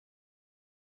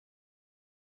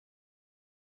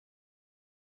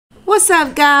What's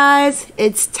up, guys?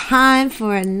 It's time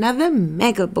for another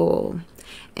Mega Bowl.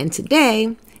 And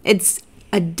today, it's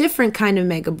a different kind of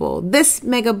Mega Bowl. This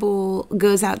Mega Bowl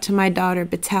goes out to my daughter,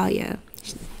 Betalia,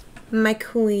 my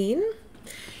queen.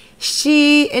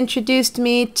 She introduced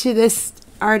me to this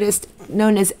artist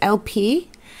known as LP.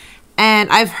 And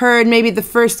I've heard maybe the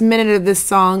first minute of this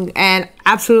song and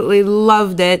absolutely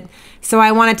loved it. So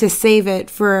I wanted to save it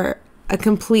for a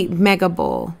complete Mega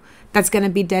Bowl that's going to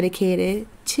be dedicated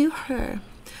to her.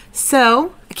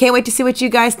 So I can't wait to see what you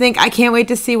guys think. I can't wait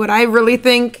to see what I really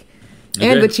think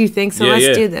and what you think. So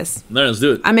let's do this. No, let's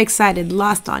do it. I'm excited.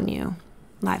 Lost on You.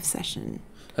 Live session.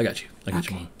 I got you. I got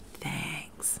you, Mom.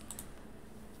 Thanks.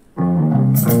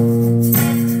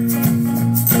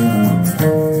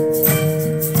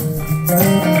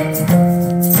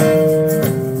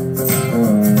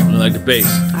 I like the bass.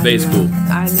 Bass cool.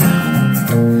 I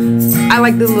know. I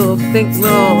like the little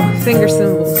finger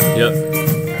symbols. Yep.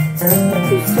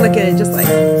 Look at it, just like,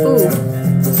 ooh.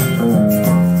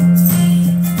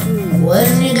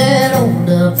 When you get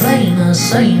older, plainer,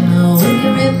 saner, will you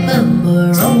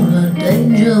remember all the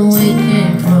danger we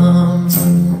came from?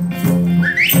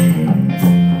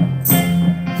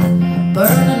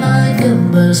 Burning like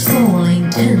embers, falling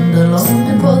tender,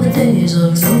 longing for the days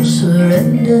of no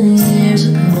surrender years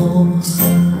ago.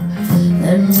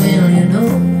 Then will you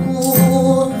know?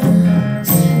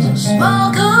 So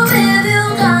smoke 'em if you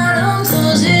got 'em,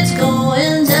 'cause it's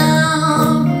going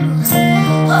down.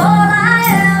 All I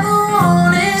ever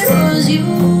wanted was you.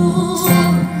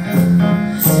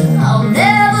 I'll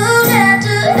never get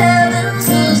to heaven,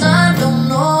 'cause I don't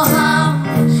know how.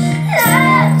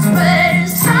 Let's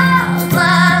raise our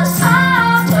glass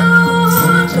up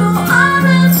to all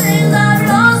the things I've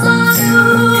lost on you.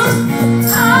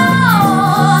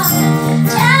 Oh,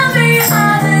 tell me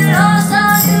I've been lost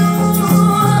on you.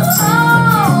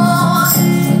 Oh,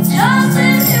 just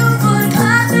if you could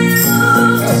cut me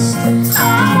loose. Oh,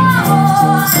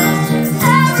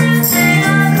 everything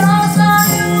I've lost on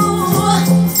you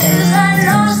is I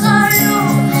lost on you.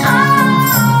 Oh,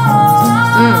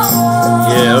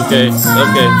 Yeah, okay.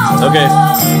 Okay.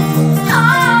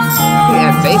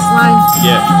 Yeah, bass line.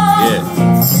 Yeah.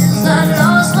 is I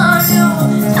lost on you.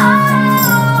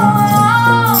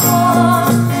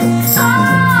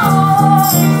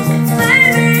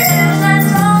 Baby, is I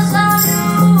lost on you?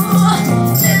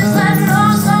 Is I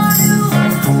lost on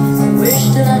you? Wish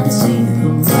that I could see the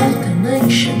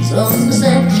machinations,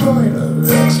 understand joy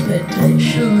of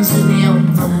expectations in your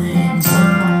mind.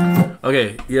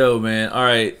 Okay, yo, man. All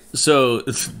right. So,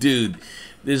 dude,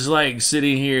 it's like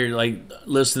sitting here, like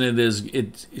listening to this.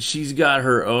 She's got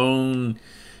her own.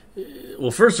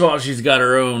 Well, first of all, she's got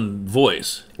her own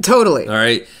voice. Totally. All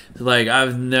right. Like,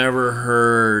 I've never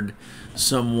heard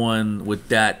someone with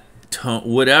that tone.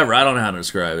 Whatever. I don't know how to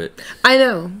describe it. I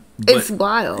know. It's But-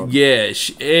 wild. Yeah,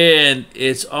 and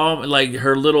it's like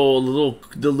her the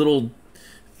little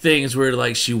things where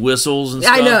like she whistles and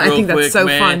stuff. I know. I real think that's quick, so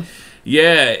man. fun.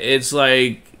 Yeah, it's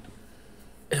like,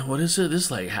 what is it? This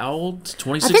is like how old?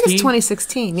 2016. I think it's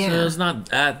 2016. Yeah. So it's not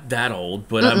that old,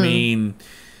 but I mean,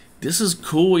 this is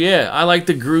cool. Yeah, I like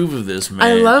the groove of this, man.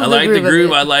 I love the like groove the of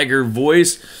groove. it. I like her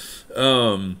voice.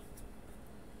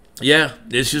 Yeah,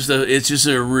 it's just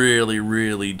a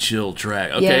really chill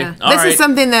track. Okay, Yeah. all This right. is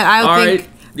something that I All would think right.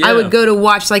 I Yeah. would go to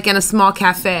watch like in a small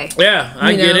cafe. Yeah,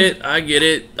 I You get know? it. I get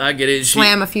it.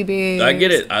 Slam a few beers. I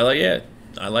get it. I like it.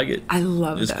 I like it. I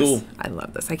love It's this. cool. I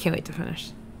love this. I can't wait to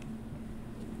finish.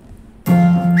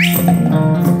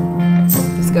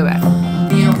 Let's go back.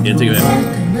 Yeah, take it back.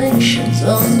 Machinations,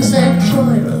 understand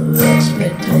joy of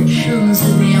expectations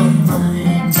in your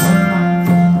mind.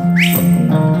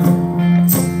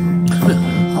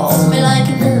 Hold me like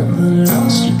you never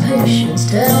lost your patience.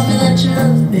 Tell me that you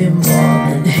love me more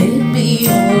than hate me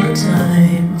all the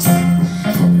time.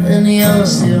 And you're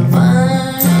still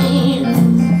mine.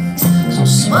 So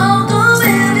smoke 'em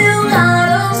if you got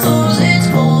 'em, 'cause it's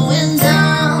going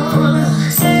down.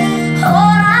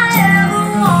 All I ever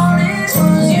wanted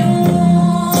was you.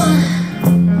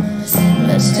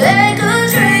 Let's take a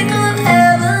drink of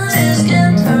heaven, this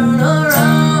can turn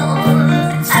around.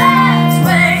 Let's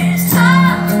raise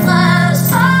our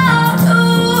glass up to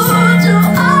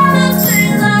all the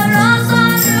things I've lost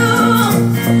on you.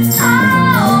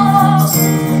 Oh,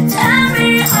 tell me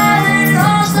how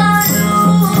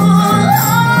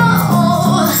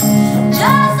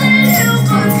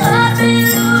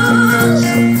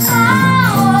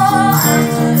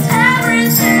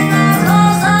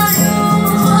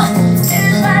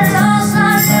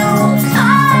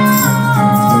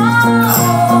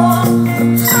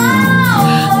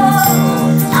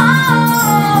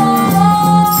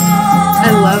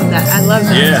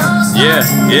Yeah,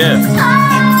 yeah, yeah.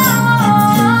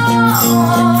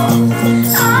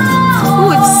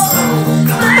 Ooh, it's so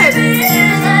good.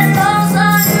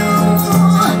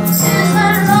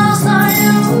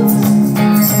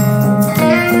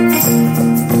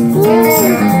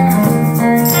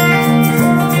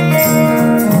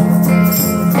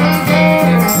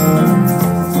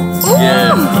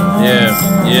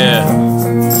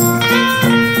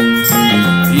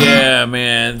 Yeah,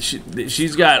 man.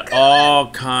 She's got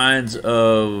all kinds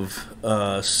of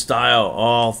style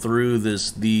all through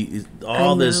this.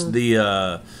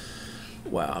 Wow,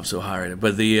 I'm so high right now.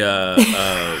 But the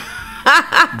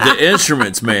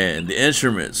instruments, man, the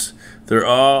instruments. They're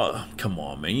all, come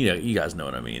on, man. You guys know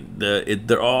what I mean.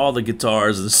 They're all the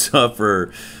guitars and stuff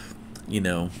are,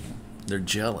 they're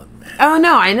gelling, man. Oh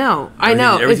no, I know.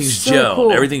 Everything's it's so gel.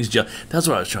 cool. Everything's gel. That's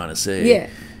what I was trying to say. Yeah.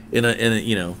 It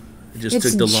just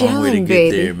It's took the long way to gelling, get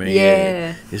baby. there, man.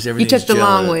 Yeah. It's You took the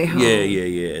long way home. Yeah.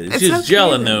 It's It's just okay,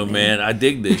 gelling though, man. man. I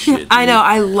dig this shit. I know. dude.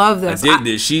 I love this. I dig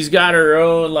this. She's got her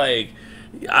own,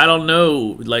 I don't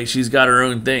know, she's got her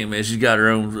own thing, man. She's got her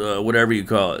own whatever you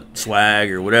call it, swag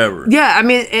or whatever. Yeah, I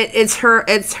mean, it's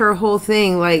her whole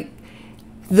thing. Like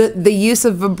the use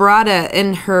of vibrato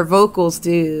in her vocals,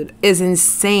 dude, is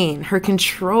insane. Her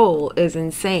control is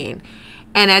insane,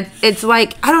 and it's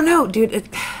like, I don't know, dude.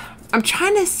 I'm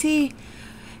trying to see.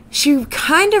 She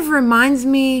kind of reminds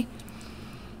me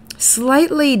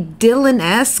slightly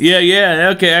Dylan-esque.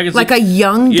 Yeah, okay. I can Like see. a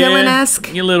young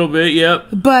Dylan-esque. A little bit, yep.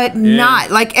 But not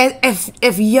like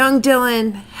if young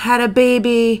Dylan had a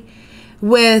baby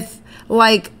with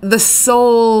like the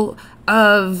soul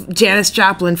of Janis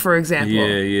Joplin, for example.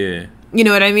 Yeah. You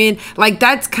know what I mean? Like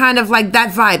that's kind of like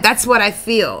that vibe. That's what I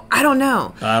feel. I don't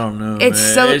know.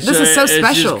 It's man. This is so special.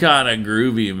 It's just kind of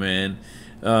groovy, man.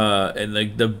 And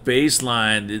like the bass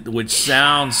line, which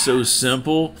sounds so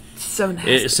simple. So nice.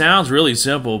 It sounds really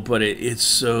simple, but it's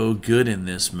so good in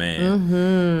this, man.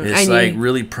 Mm-hmm. It's And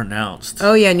really pronounced.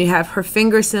 Oh yeah, and you have her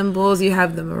finger cymbals. You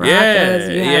have the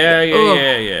maracas.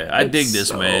 Yeah. I dig this,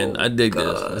 so man. I dig this.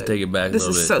 good. Let's take it back a This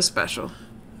little bit. is so special.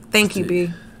 Thank you,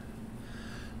 B.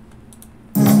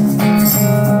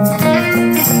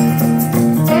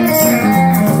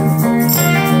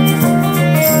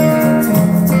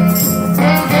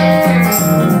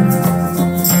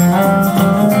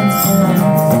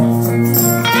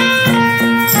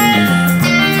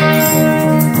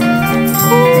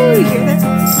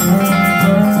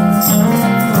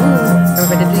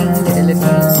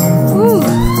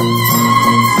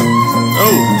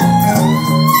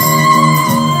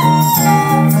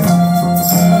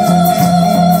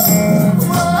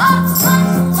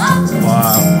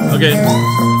 Okay.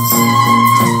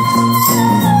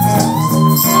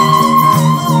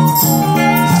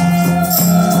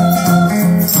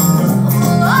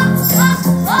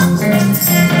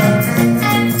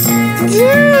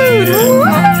 Dude,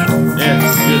 what? Yeah,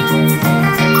 it's good.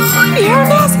 You hear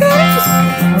that, guys?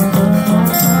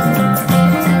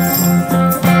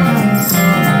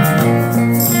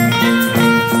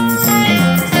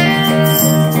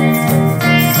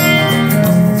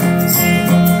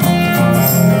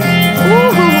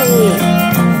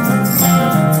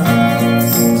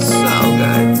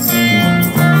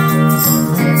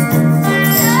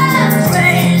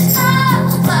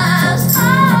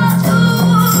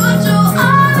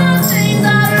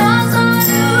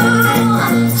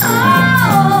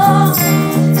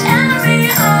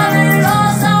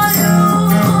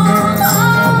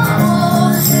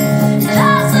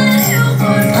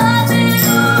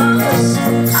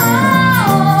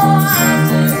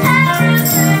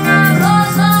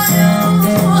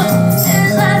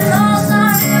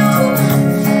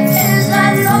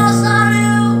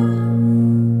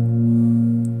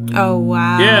 Oh,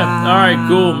 wow. Yeah, all right,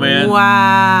 cool, man.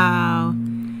 Wow.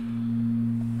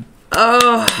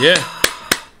 Oh. Yeah.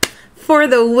 For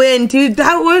the win, dude.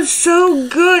 That was so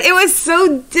good. It was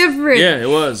so different. Yeah, it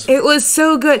was. It was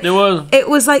so good. It was. It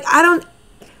was like,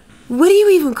 what do you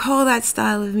even call that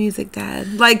style of music,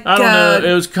 Dad? Like, I don't know.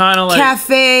 It was kind of like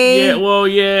cafe. Yeah, well,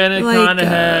 yeah, and it like,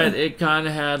 kind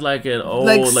of had like an old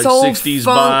like soul 60s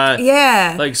funk, vibe.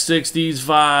 yeah, like 60s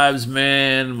vibes,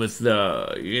 man, with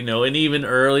the and even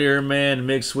earlier, man,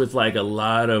 mixed with like a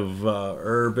lot of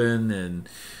urban and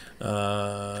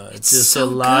it's just so a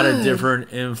lot of good.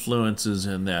 different influences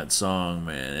in that song,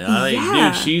 man. And I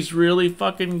think, dude, she's really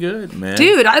fucking good, man.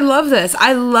 Dude, I love this.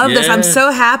 I love this. I'm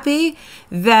so happy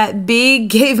that B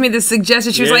gave me the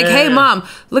suggestion. She was like, "Hey, Mom,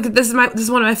 look at this. This is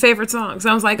one of my favorite songs."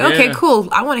 I was like, "Okay, cool.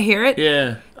 I want to hear it."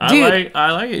 Yeah, Dude,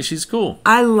 I like it. She's cool.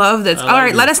 I love this. I All like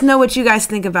right, it. let us know what you guys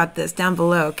think about this down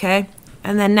below, okay?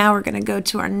 And then now we're gonna go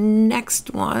to our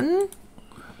next one.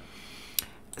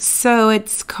 So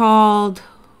it's called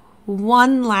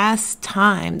One Last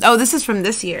Time. Oh, this is from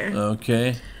this year.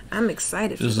 Okay. I'm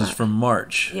excited for This that. is from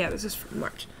March. Yeah, this is from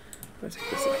March. Let's check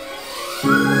this out.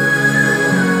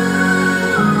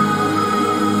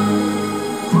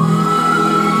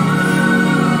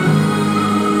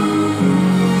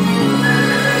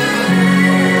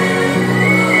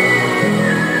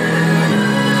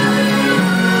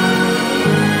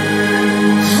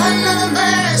 Another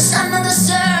verse, another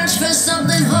search for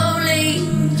something holy,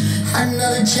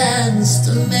 another chance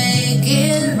to make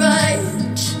it right.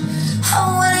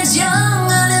 Oh, when it's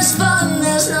young and it's fun,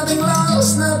 there's nothing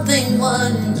lost, nothing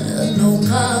won, no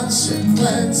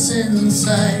consequence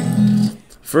inside.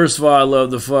 First of all, I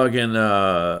love the fucking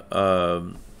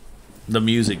the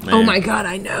music, man. Oh my god,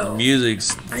 I know.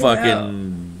 Music's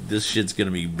fucking. This shit's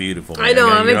gonna be beautiful, man. I know,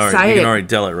 I'm you excited. can already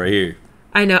tell it right here.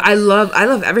 I know. I love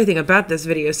everything about this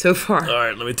video so far. All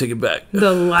right, let me take it back.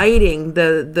 The lighting,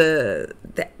 the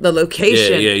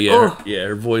location. Yeah. Oh.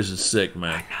 Her voice is sick,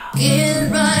 man.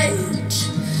 Get right.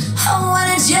 Oh,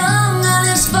 when it's young and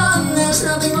it's fun, there's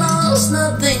nothing lost,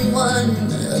 nothing won,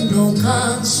 no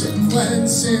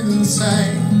consequence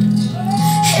inside.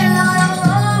 You know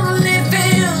how lonely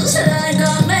feels like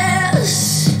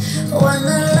darkness when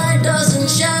the light doesn't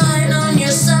shine on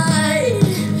your side.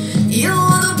 You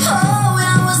were the poet,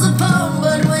 I was the poem,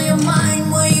 but when you're mine,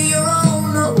 were you your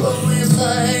own? Or were we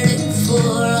fighting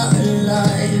for our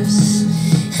lives?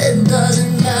 It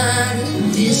doesn't matter,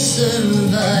 we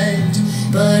survived.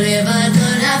 But if I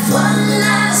could have one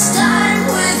last time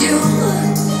with you,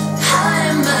 I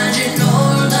imagine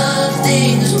all the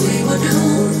things we would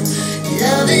do.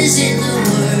 Love is in the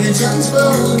words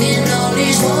unspoken, all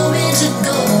these moments are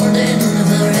golden,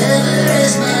 forever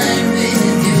is mine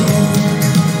with you.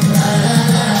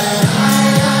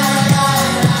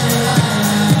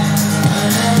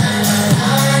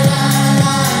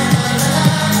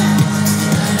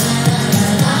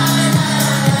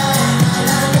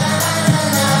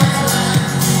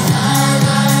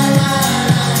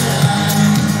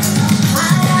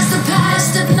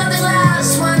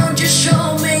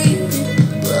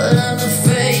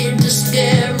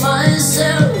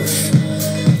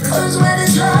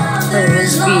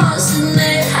 Lost and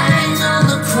they hang on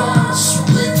the cross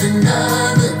with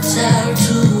another tale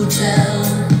to tell.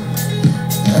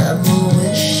 My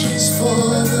wish is for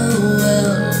the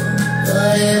well,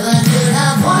 but if I could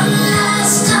have one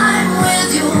last time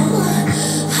with you,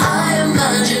 I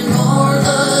imagine all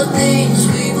the things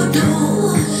we would do.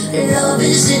 Love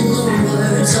is in the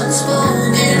words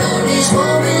unspoken, all these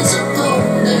moments are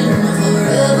golden,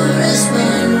 forever is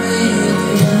mine with you.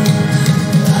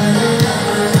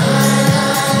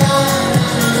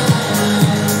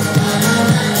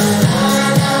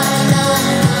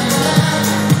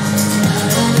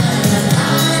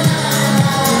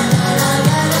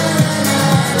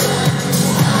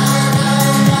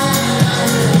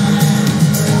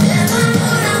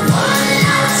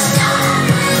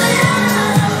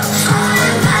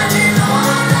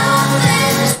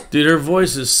 Dude, her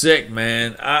voice is sick,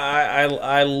 man.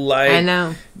 I like. I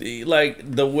know. Like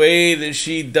the way that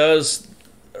she does.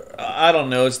 I don't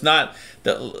know. It's not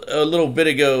a little bit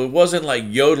ago. It wasn't like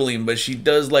yodeling, but she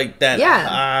does like that. Yeah.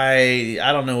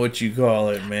 I don't know what you call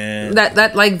it, man.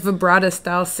 That like vibrato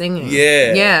style singing.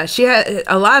 Yeah. Yeah. She had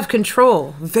a lot of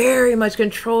control. Very much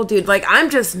control, dude. Like I'm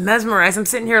just mesmerized. I'm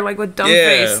sitting here like with dumb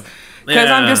face.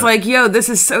 Because I'm just like, yo, this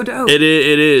is so dope. It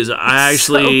is. I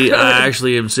so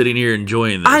actually am sitting here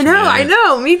enjoying this. I know, man. I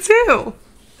know. Me too.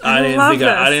 I didn't love think this.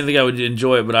 I didn't think I would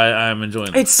enjoy it, but I'm enjoying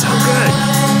it. It's so good.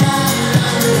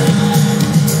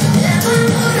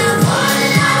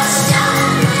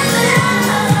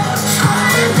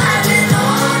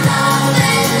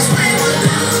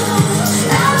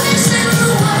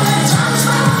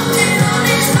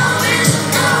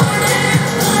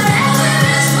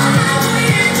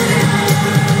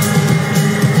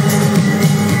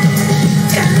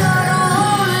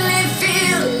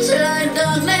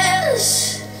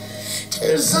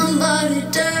 Somebody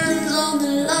turns on the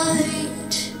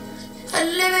light. I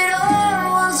live it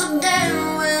all once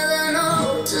again with an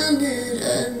alternate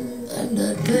end, and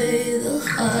I pay the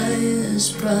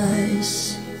highest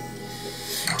price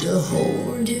to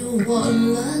hold you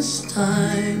one last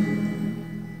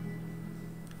time.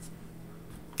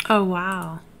 Oh,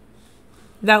 wow.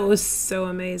 That was so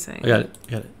amazing. I got it.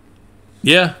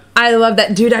 Yeah. I love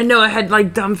that. Dude, I know I had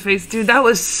like dumb face. Dude, that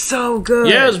was so good.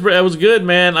 Yeah, it was good,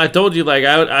 man. I told you, like,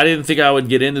 I didn't think I would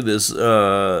get into this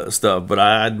stuff, but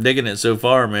I'm digging it so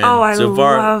far, man. Oh, I So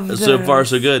love this. far,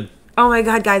 so good. Oh my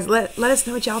God, guys, let us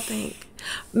know what y'all think.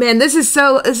 Man, this is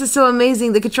so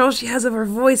amazing. The control she has of her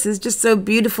voice is just so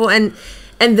beautiful, and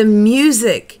And the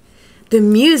music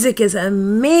is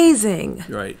amazing.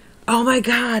 Right. Oh my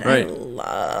God, Right. I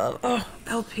love,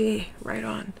 LP, right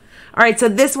on. All right, so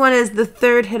this one is the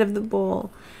third hit of the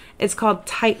bowl. It's called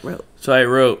Tightrope.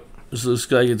 Tightrope. This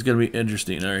looks like it's going to be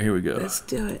interesting. All right, here we go. Let's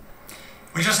do it.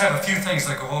 We just have a few things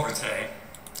to go over today.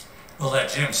 We'll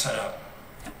let Jim set up.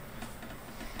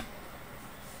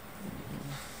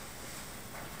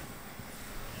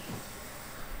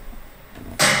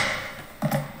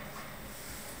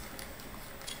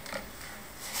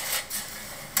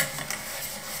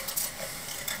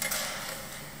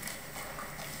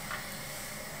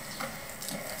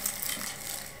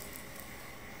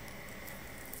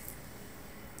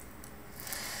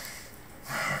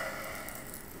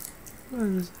 Oh,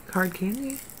 there's hard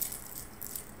candy.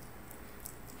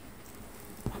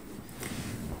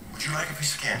 Would you like a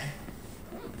piece of candy?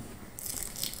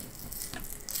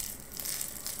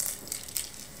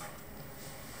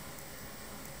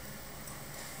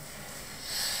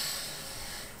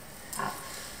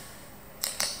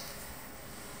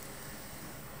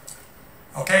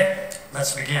 Okay,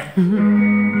 let's begin.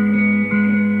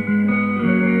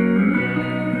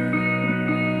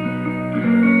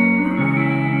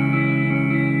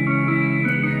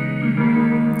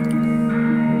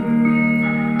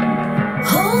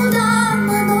 Hold on,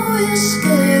 I know you're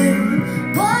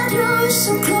scared, but you're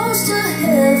so close to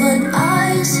heaven.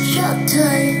 Eyes shut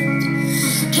tight,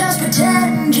 just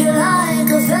pretend you're like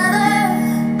a feather.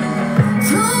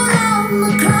 Float on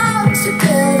the clouds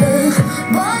together,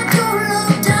 but don't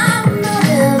look down, not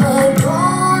ever.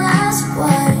 Don't ask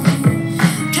why,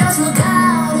 just look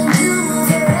out into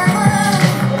forever.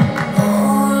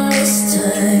 All this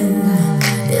time,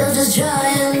 you're just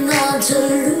trying not to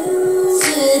lose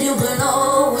it. You can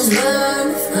always learn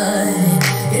to fly.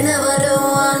 You never do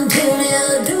until you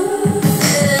do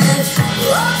it.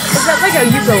 Is that like a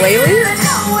ukulele?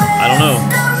 I don't know.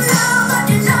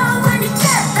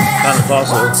 Kind of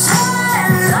possible.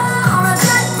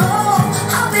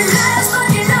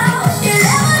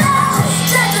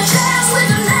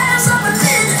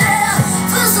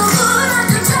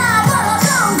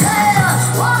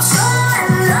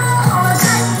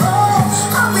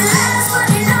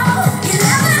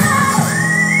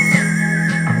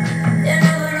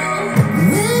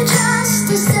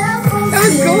 That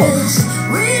was cool.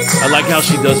 I like how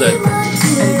she does that.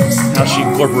 How she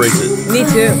incorporates it. Me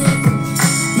too.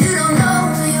 You don't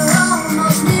know you're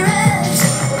almost near it.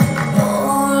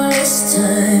 All this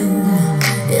time,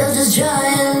 you're just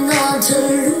trying not to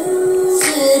lose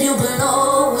it. You can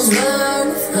always learn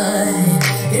to fly.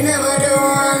 You never do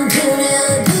until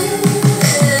you do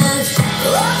it.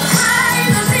 Walk right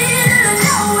in the middle of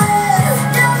nowhere.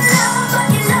 Don't know, but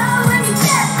you know when you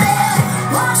get there.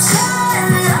 Walk slow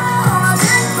and low on a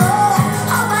tempo.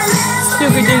 On my legs, but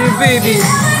Sugar Duty Baby.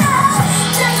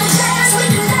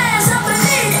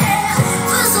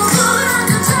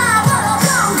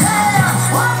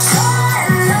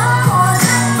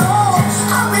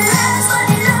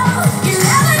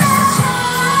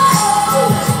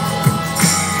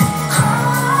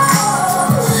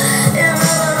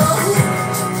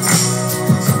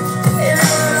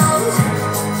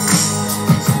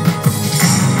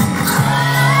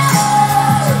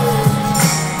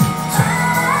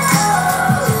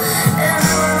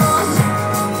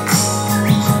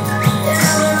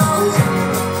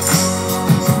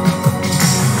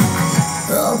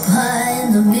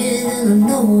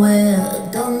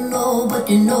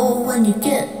 You know when you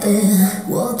get there,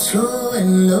 walk slow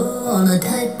and low on a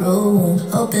tightrope.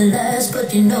 Hope it lasts,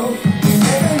 but you know, you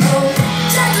never know.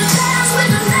 Take a chance with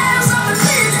the nails up in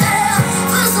mid-air.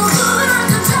 Feel so good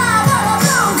at the time, but I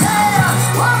don't care.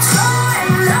 Walk slow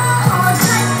and low on a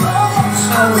tightrope.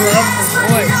 Hope it lasts, but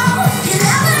you know, you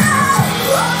never know.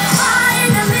 Walk by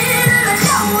in the middle of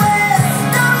nowhere.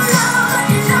 Don't know,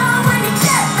 but you know when you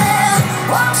get there.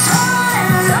 Walk slow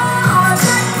and low on a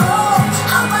tightrope.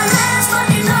 Hope it lasts,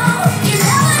 but you know, you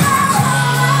never know.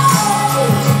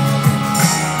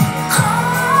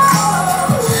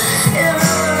 You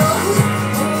never know. You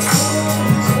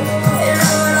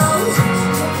never know.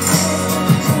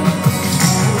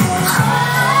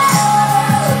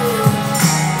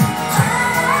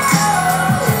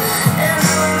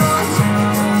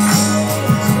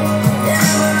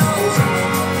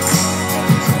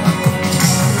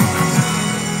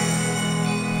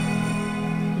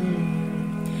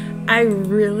 I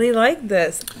really like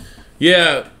this.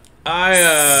 Yeah,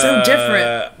 So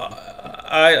different.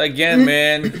 Again,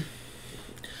 man,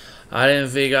 I didn't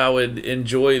think I would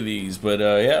enjoy these, but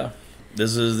yeah,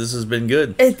 this has been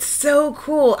good. It's so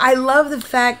cool. I love the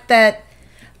fact that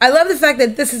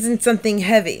this isn't something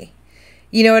heavy.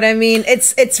 You know what I mean?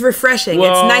 It's refreshing.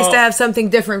 Well, it's nice to have something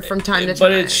different from time to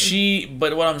time.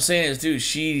 But what I'm saying is, dude,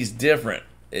 she's different.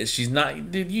 She's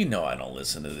not, dude. You know, I don't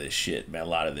listen to this shit, man. A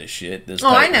lot of this shit.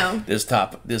 I know this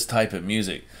type of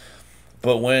music.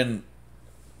 But when,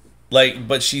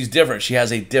 but she's different. She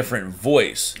has a different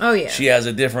voice. Oh yeah. She has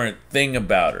a different thing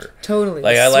about her. Totally.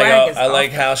 Like I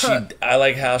like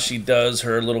how she does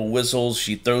her little whistles.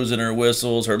 She throws in her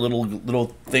whistles, her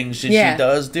little things that she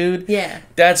does, dude. Yeah.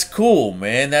 That's cool,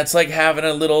 man. That's like having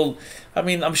a little. I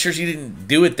mean, I'm sure she didn't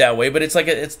do it that way, but it's like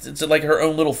it's like her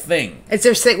own little thing. It's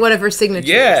her one of her signatures.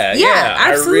 Yeah,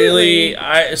 absolutely.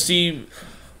 I see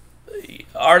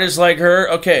artists like her.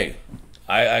 Okay,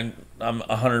 I'm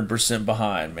 100%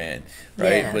 behind, man.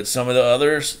 Right, Yeah. but some of the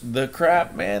others, the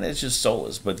crap, man, it's just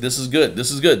soulless. But this is good.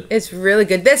 This is good. It's really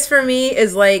good. This for me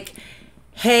is like,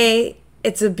 hey,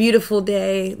 it's a beautiful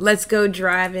day. Let's go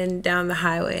driving down the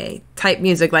highway type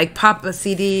music. Like pop a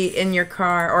CD in your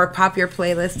car or pop your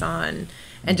playlist on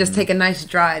and just take a nice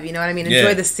drive. You know what I mean?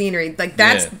 Enjoy the scenery. Like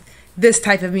that's this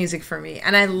type of music for me.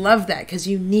 And I love that because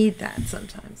you need that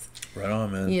sometimes. Right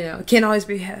on, man. You know, it can't always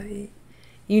be heavy.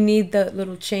 You need the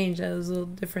little change, those little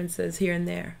differences here and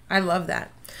there. I love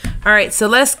that. All right, so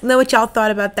let us know what y'all thought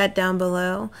about that down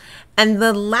below. And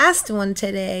the last one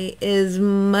today is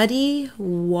Muddy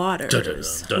Waters Dun, dun, dun,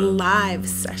 dun. live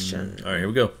session. All right, here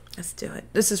we go. Let's do it.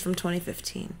 This is from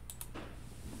 2015.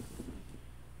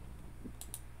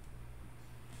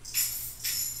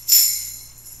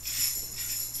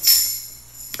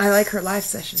 I like her live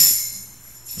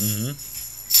sessions. Mm-hmm.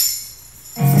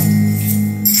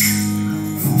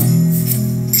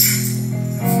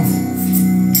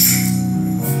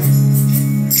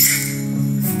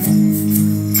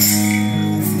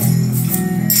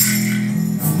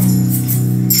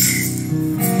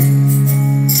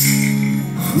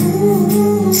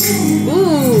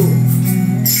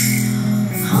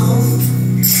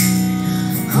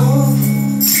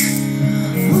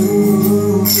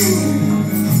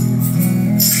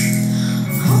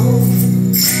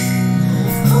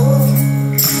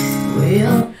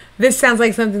 This sounds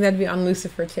like something that'd be on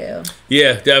Lucifer too.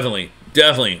 Yeah, definitely.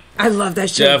 I love that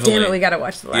show. Definitely. Damn it, we gotta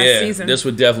watch the last season. This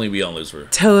would definitely be on Lucifer.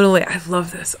 Totally. I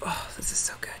love this. Oh, this is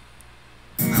so good.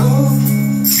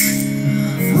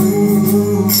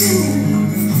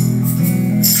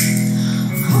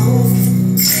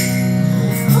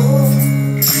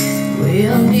 We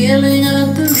are kneeling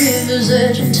at the river's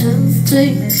edge and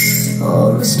tempting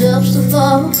all the steps to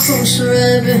follow closer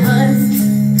right behind.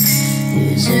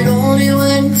 Is it only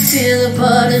when you feel the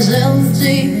pot is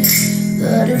empty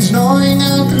that it's gnawing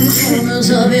at the corners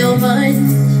of your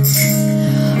mind?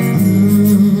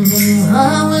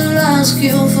 I will ask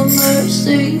you for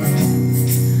mercy.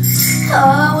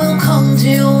 I will come to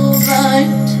you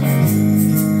blind.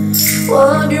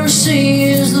 What you see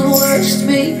is the worst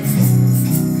me,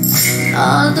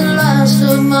 not the last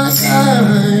of my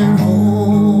kind.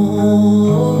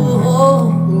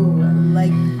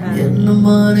 In the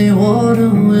muddy water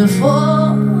we're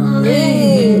falling.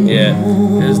 Yeah,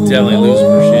 this is definitely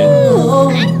Lucifer shit.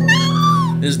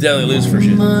 This is definitely Lucifer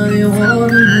shit. Muddy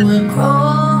water we're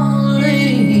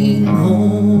crawling.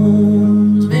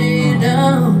 Hold me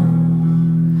down.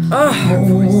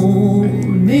 Hold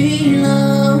me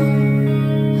now.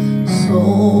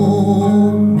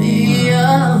 Sold me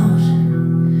out.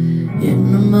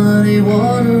 In the muddy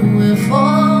water we're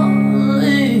falling.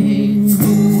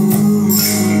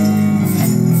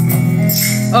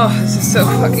 Oh, this is so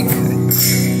fucking good.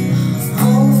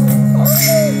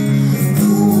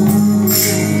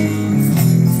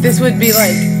 This would be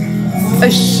like a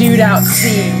shootout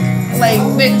scene, like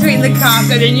between the cops,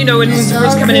 and then you know when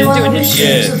Lucifer's coming in and doing his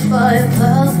shit. He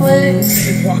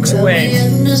walks away.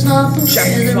 Shot's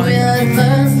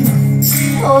flying.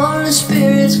 All the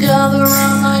spirits gather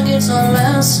around like it's our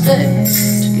last day.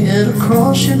 To get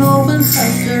across, you know, we'll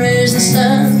have to raise the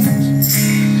stand.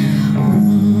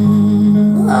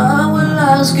 I will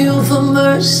ask you for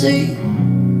mercy.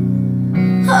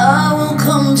 I will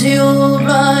come to you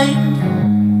blind.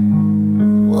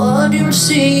 What you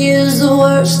see is the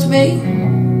worst me,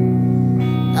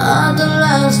 not the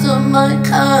last of my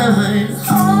kind.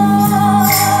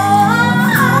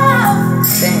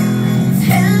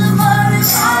 In the muddy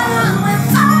water we're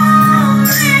falling.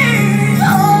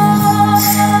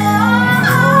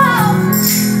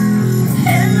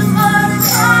 In the muddy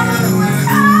water we're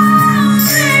falling.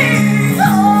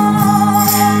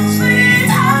 Hold me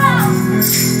down.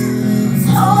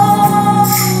 Hold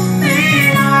me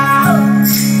down.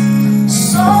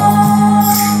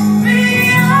 Sold me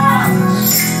out.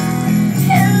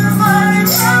 In the muddy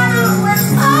water we're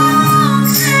falling.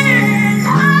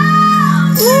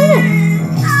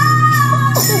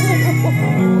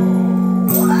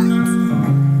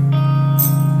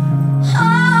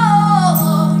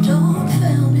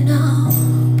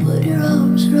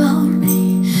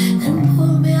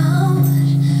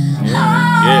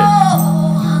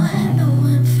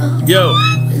 Yo,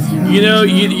 you know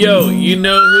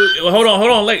who? Hold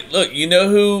on. Look, you know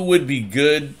who would be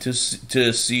good to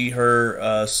see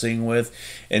her sing with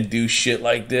and do shit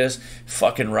like this?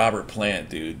 Fucking Robert Plant,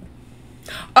 dude.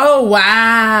 Oh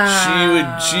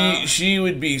wow. She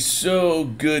would be so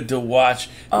good to watch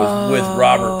with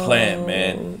Robert Plant,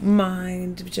 man.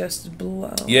 Mind just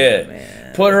blown. Yeah,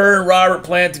 man. Put her and Robert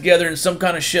Plant together in some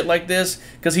kind of shit like this,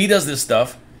 because he does this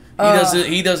stuff.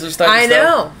 He does this type of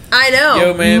stuff. I know.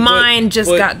 Yo, man, Mine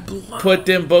got blown. Put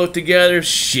them both together.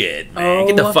 Shit, man. Oh,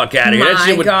 get the fuck out of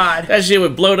here. God. That shit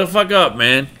would blow the fuck up,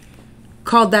 man.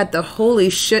 Called that the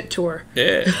Holy Shit Tour.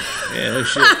 Yeah, no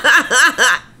shit.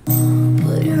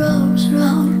 Put your arms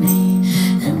around me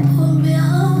and pull me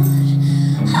out.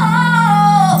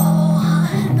 Oh,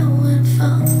 I know I'm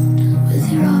found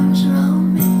with your arms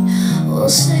around me. Oh,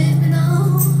 save me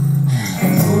now.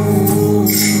 Oh.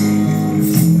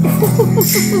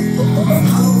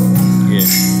 Yeah.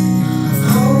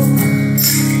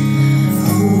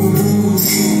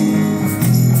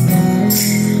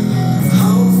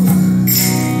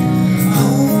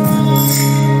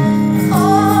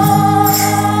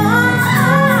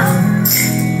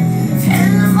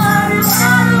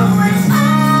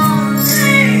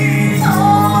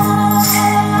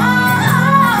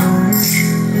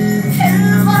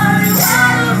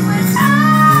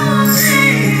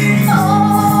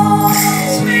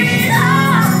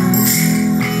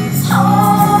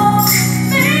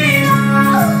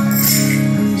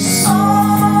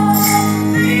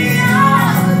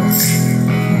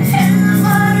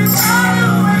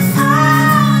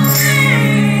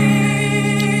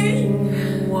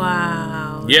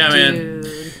 Yeah, man.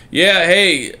 Yeah,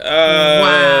 hey.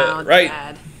 Wow, right.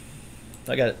 Dad.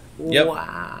 I got it. Yep.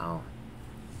 Wow.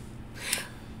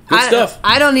 Good stuff.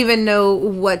 I don't even know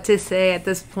what to say at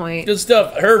this point. Good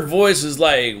stuff. Her voice is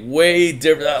like way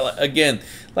different. Again,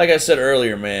 like I said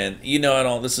earlier, man, you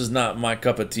know, this is not my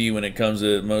cup of tea when it comes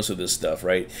to most of this stuff,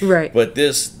 right? Right. But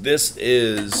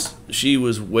she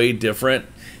was way different.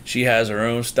 She has her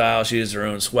own style. She has her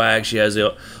own swag. She has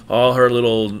all her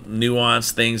little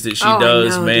nuanced things that she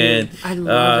does, man. Dude. I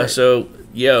love it. So,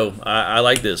 I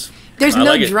like this. There's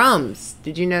no drums.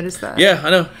 Did you notice that? Yeah, I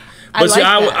know. But I like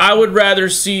that. I would rather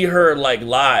see her like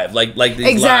live, like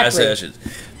these live sessions.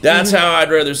 That's how I'd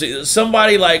rather see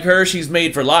somebody like her. She's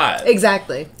made for live.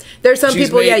 Exactly. There's some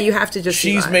people. You have to just.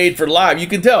 She's made for live. You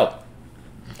can tell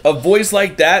a voice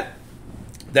like that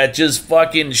just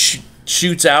fucking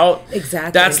shoots out.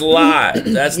 Exactly. That's live.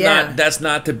 That's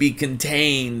not to be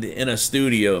contained in a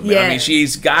studio. Man. Yeah. I mean,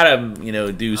 she's gotta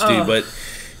do studio, but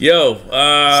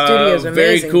Studio's amazing.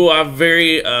 very cool. I'm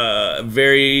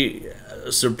very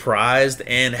surprised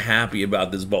and happy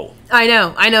about this bowl. I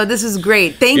know. This is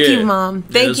great. Thank you, Mom.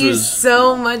 Thank you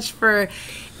so much for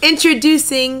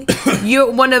introducing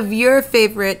one of your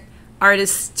favorite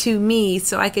artists to me,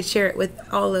 so I could share it with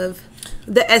all of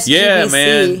the SGBC. Yeah,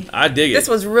 man, I dig it. This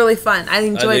was really fun. I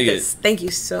enjoyed this. Thank you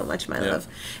so much, my love.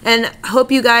 And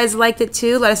hope you guys liked it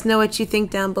too. Let us know what you think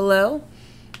down below.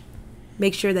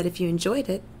 Make sure that if you enjoyed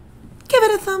it, give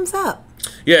it a thumbs up.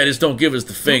 Yeah, just don't give us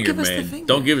the finger, man.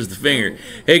 Don't give us the finger.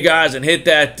 Hey, guys, and hit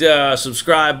that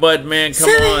subscribe button, man. Come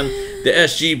on. The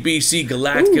SGBC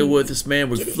Galactica with us, man.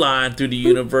 We're flying through the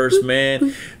universe,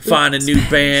 man. Finding new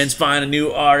bands, finding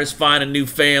new artists, finding new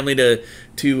family to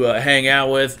hang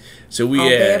out with. So we all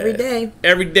day, every day.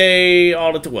 Every day,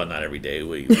 all the time. Well, not every day.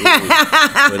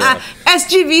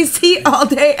 SGBC all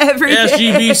day, every day.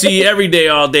 SGBC every day,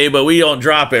 all day, but we don't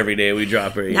drop every day. We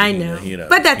drop every day. I know.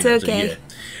 But that's okay. So, yeah.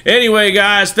 Anyway,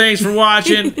 guys, thanks for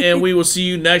watching, and we will see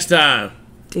you next time.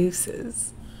 Deuces.